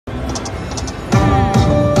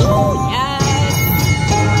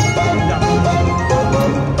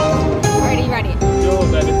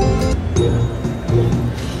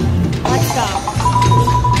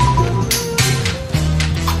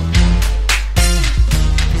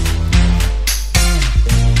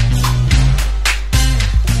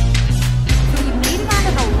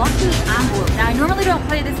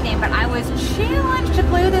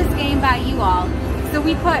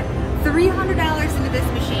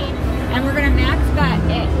And we're gonna max bet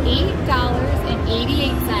at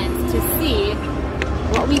 $8.88 to see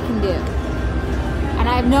what we can do. And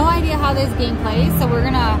I have no idea how this game plays, so we're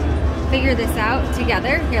gonna figure this out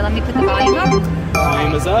together. Here, let me put the volume up.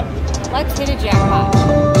 Volume is up. Let's hit a jackpot.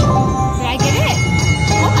 Did I get it?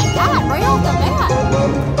 Oh my God, right off the bat.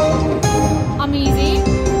 Amazing.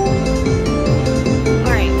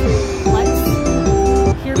 All right,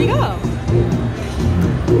 here we go.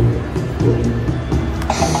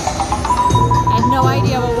 I have no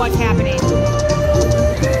idea what's happening.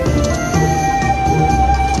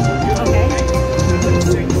 Okay.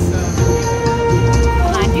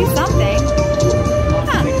 Come on, do something.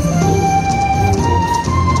 Huh.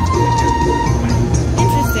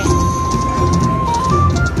 Interesting.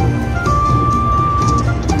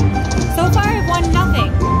 So far I've won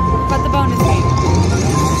nothing but the bonus game.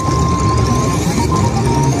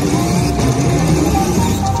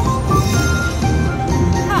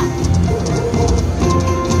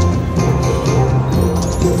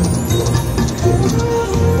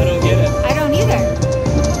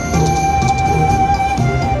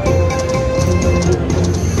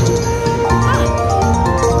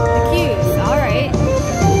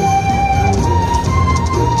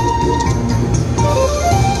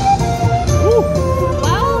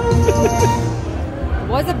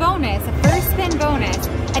 A bonus, a first spin bonus.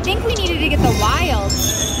 I think we needed to get the wild.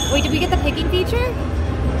 Wait, did we get the picking feature?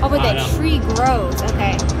 Oh, but that tree grows.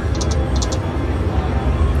 Okay.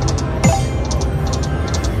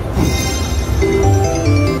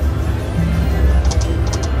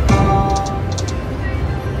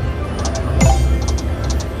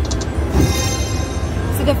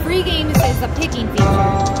 So the free game is a picking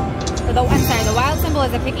feature. Or the, I'm sorry, the wild symbol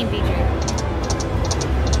is a picking feature.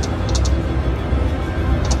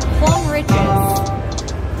 Plum riches.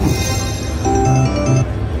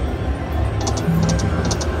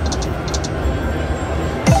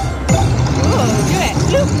 Ooh, do it.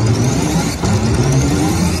 Bloop.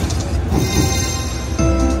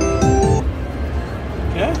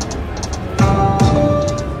 Yeah.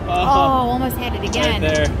 Oh, almost had it again. Right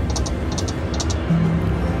there.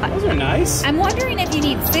 Those are nice. I'm wondering if you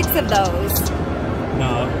need 6 of those.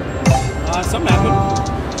 No. Something happened.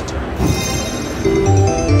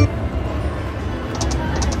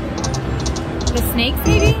 The snakes,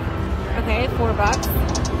 maybe? Okay, $4.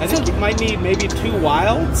 I think you might need maybe 2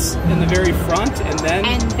 wilds in the very front, and then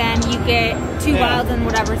you get 2 wilds and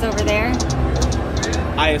whatever's over there.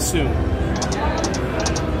 I assume.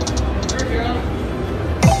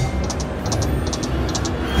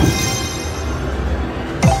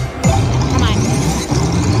 Come on,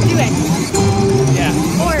 do it. Yeah.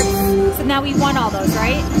 So now we won all those,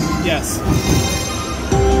 right? Yes.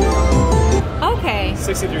 Okay.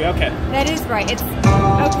 63, okay. That is right. It's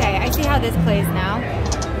okay. I see how this plays now.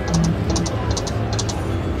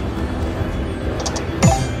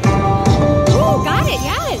 Ooh, got it.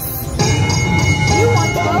 Yes. You won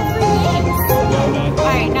 12 free games. All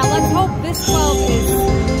right, now let's hope this 12 is.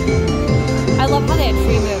 I love how that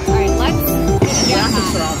tree moves. All right, let's.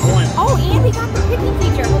 Oh, and we got the picking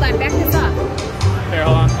feature. Hold on, back this up. Here,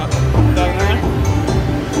 hold on. All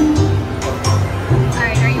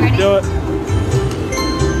right, are you ready? Do it.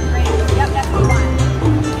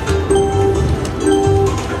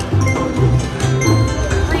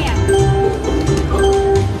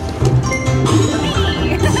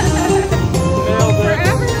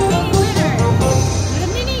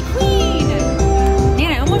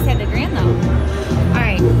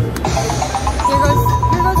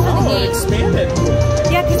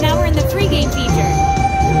 Yeah, because now we're in the free game feature.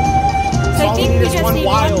 So I think we just need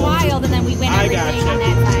one wild and then we win everything on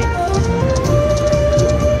that side.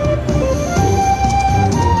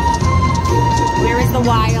 Where is the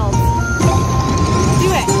wild?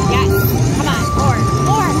 Do it. Yes. Come on. More.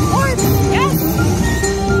 Yes.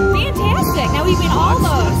 Fantastic. Now we win all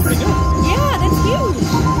those. Pretty good. Yeah, that's huge.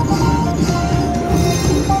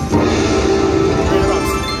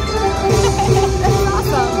 That's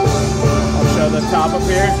awesome. Show the top up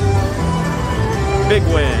here. Big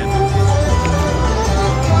win.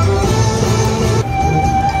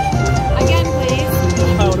 Again, please.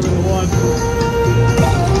 That would have been the one.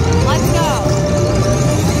 Let's go.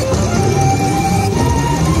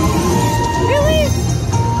 Really?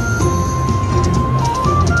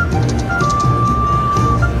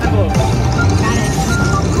 Got it.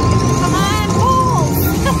 Come on, pull.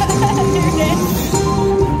 There it is.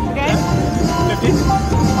 Okay. 50.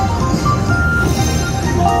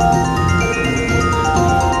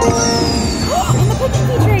 And the picking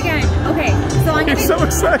feature again. Okay, so I'm You're so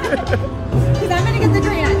excited. Because I'm gonna get the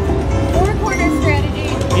grand. 4 corner strategy.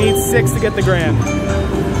 You need 6 to get the grand.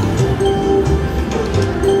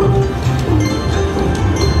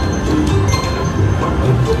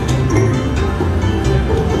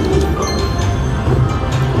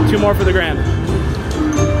 2 more for the grand.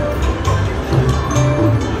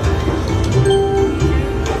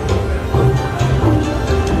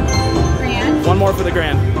 Grand. 1 more for the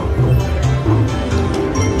grand.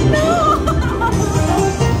 No!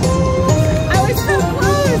 I was so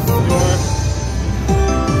close. 2 more.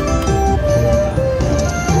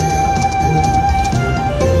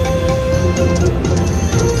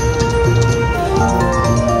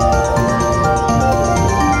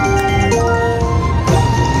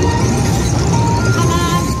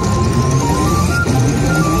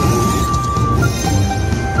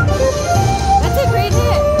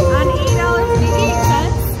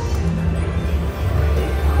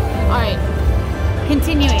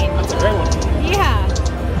 Continuing. That's a great one. Yeah.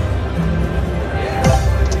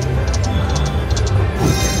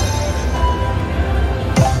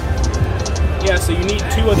 Yeah, so you need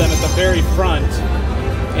 2 of them at the very front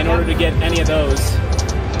in order to get any of those.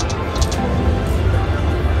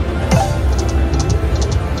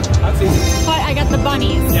 That's easy. But I got the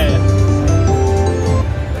bunnies. Yeah, yeah.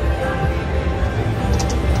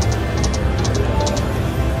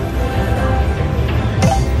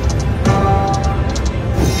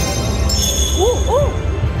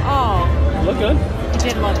 Look good. It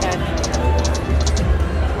did look good.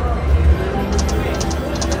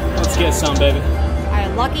 Let's get some, baby. All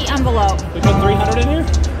right, lucky envelope. We put 300 in here?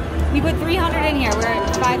 We put 300 in here. We're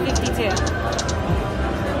at 552.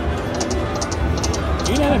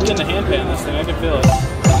 You gotta get in the hand pay on this thing. I can feel it.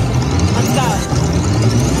 Let's go.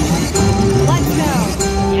 Let's go.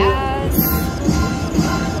 Yes.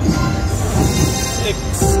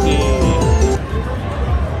 60.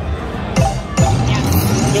 Yes.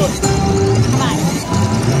 Do it. Come on.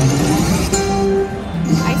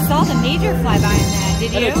 I saw the major fly by in that.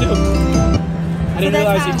 Did I you? did too. I didn't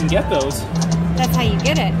realize you can get those. That's how you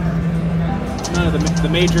get it. No, the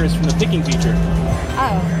major is from the picking feature.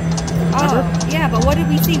 Oh. Remember? Oh, yeah, but what did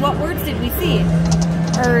we see? What words did we see?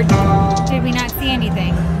 Or did we not see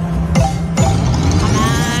anything? Come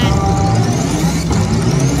on.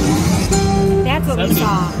 That's what 70. we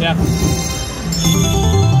saw. Yeah.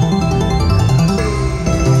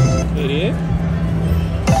 88.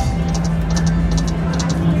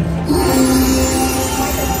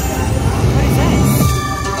 What is this?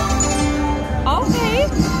 Okay.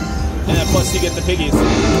 And then plus you get the piggies.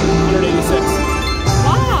 186.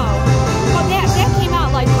 Wow. Well, that came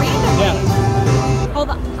out like randomly. Yeah. Hold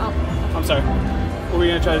on. Oh. I'm sorry. What were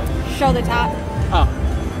you gonna try to... Show the top. Oh.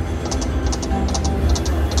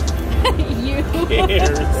 You.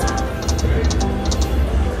 Cares.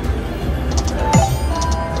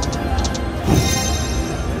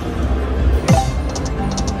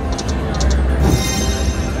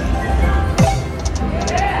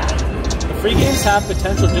 The free games have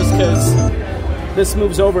potential just because this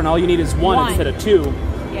moves over and all you need is one instead of 2.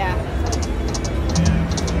 Yeah.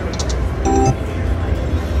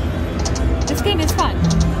 This game is fun.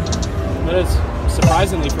 It is,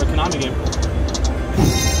 surprisingly, for a Konami game.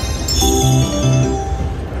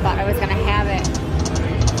 Thought I was gonna have it.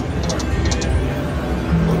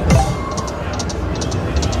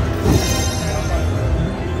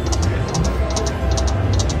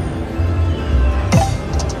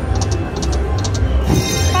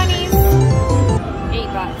 Bunnies.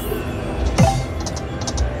 $8.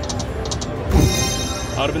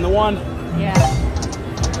 That would have been the 1. Yeah.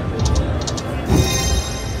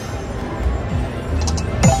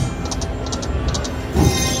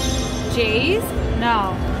 J's?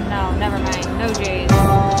 No, never mind. No J's.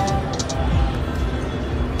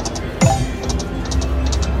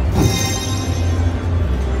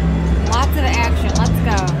 Lots of action. Let's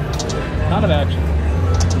go. Ton of action.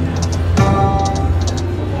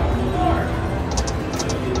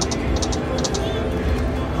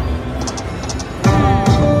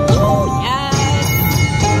 Yes.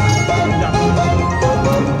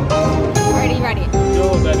 Ready. Go,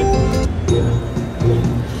 baby.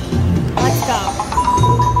 Let's go.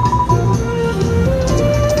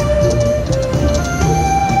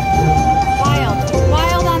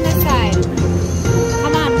 Wild on this side.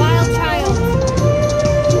 Come on, wild child.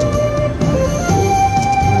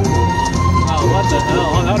 Oh, what the hell?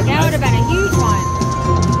 Oh, that would That would have been a huge one.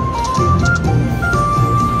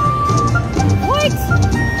 What?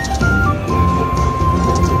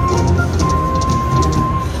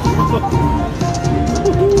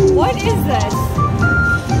 What is this?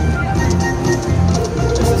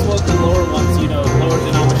 This is what the lower ones, you know, lower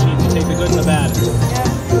denominations machines, you take the good and the bad. Yeah.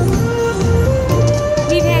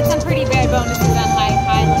 We've had some pretty bad bonuses on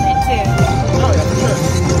high limit too. Oh yeah, for sure.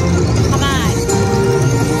 Come on.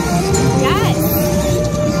 Yes.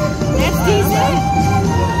 That's decent.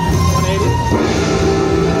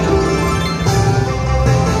 180.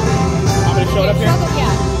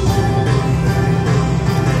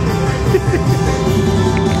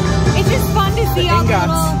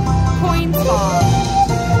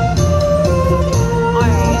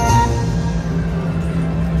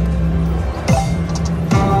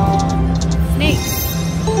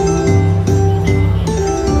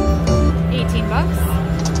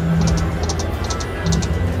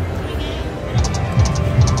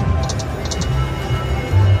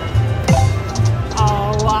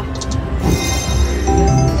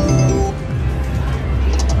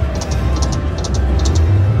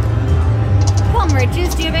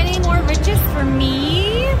 For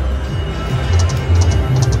me,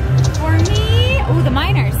 oh, the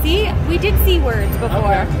minor. See, we did see words before.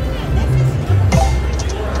 Okay.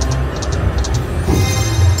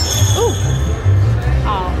 Ooh.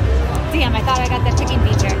 Oh, damn, I thought I got that picking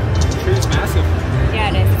feature. The tree's massive.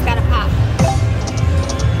 Yeah, it is. It's got a pop.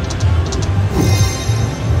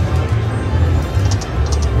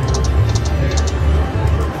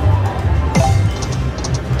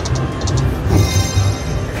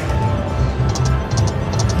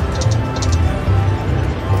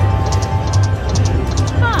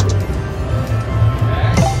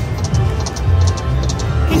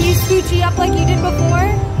 Scoochie up like you did before.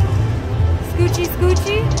 Scoochie,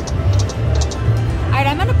 scoochie. All right,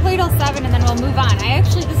 I'm gonna play till 7 and then we'll move on.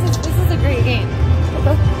 This is a great game.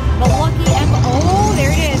 Okay. The lucky oh,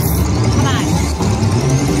 there it is. Come on.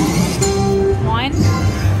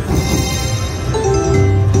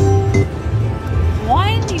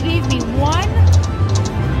 One. You gave me one.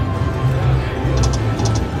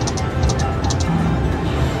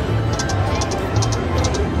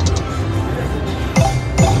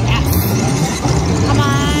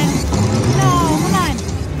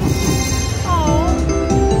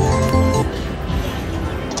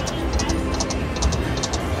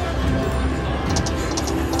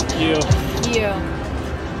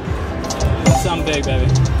 Something big, baby.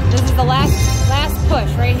 This is the last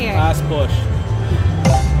push right here. Last push.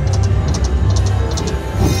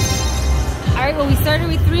 All right, well, we started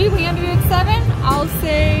with 3, we ended at 7. I'll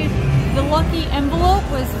say the lucky envelope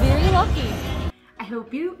was very lucky. I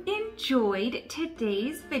hope you enjoyed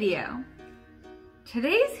today's video.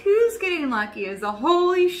 Today's Who's Getting Lucky is a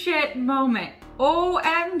holy shit moment.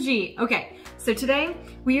 OMG. Okay, so today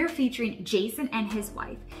we are featuring Jason and his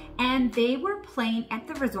wife, and they were playing at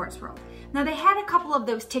the Resorts World. Now they had a couple of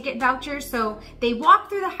those ticket vouchers, so they walked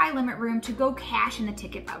through the high limit room to go cash in the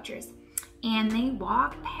ticket vouchers. And they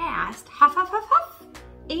walked past Huff, Huff, Huff, Huff,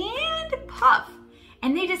 and Puff.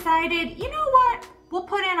 And they decided, you know what? We'll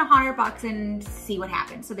put in $100 and see what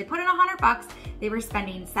happens. So they put in $100. They were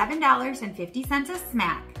spending $7.50 a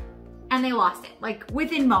smack, and they lost it. Like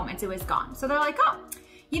within moments, it was gone. So they're like, oh,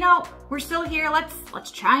 you know, we're still here. Let's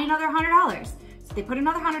try another $100. So they put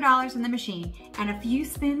another $100 in the machine, and a few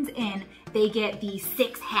spins in, they get the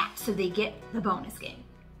 6 hats. So they get the bonus game.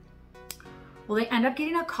 Well, they end up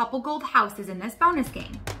getting a couple gold houses in this bonus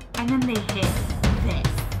game, and then they hit this.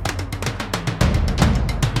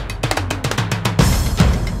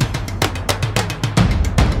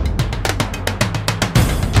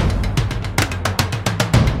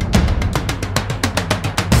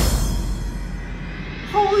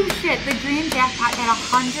 Holy shit, the grand jackpot at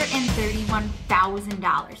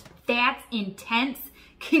 $131,000. That's intense.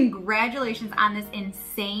 Congratulations on this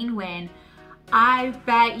insane win. I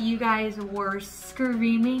bet you guys were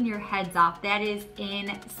screaming your heads off. That is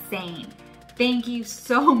insane. Thank you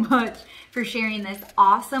so much for sharing this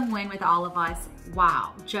awesome win with all of us.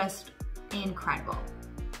 Wow, just incredible.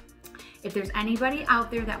 If there's anybody out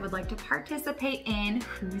there that would like to participate in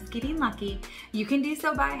Who's Getting Lucky, you can do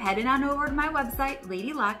so by heading on over to my website,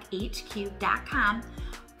 ladyluckhq.com.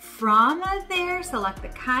 From there, select the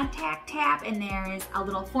contact tab, and there is a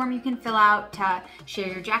little form you can fill out to share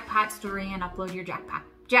your jackpot story and upload your jackpot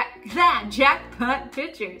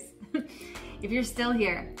pictures. If you're still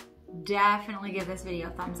here, definitely give this video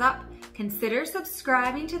a thumbs up. Consider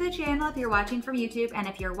subscribing to the channel if you're watching from YouTube, and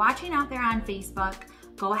if you're watching out there on Facebook,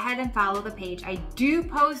 go ahead and follow the page. I do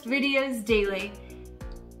post videos daily,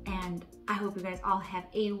 and I hope you guys all have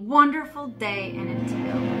a wonderful day, and until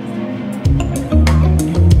next time.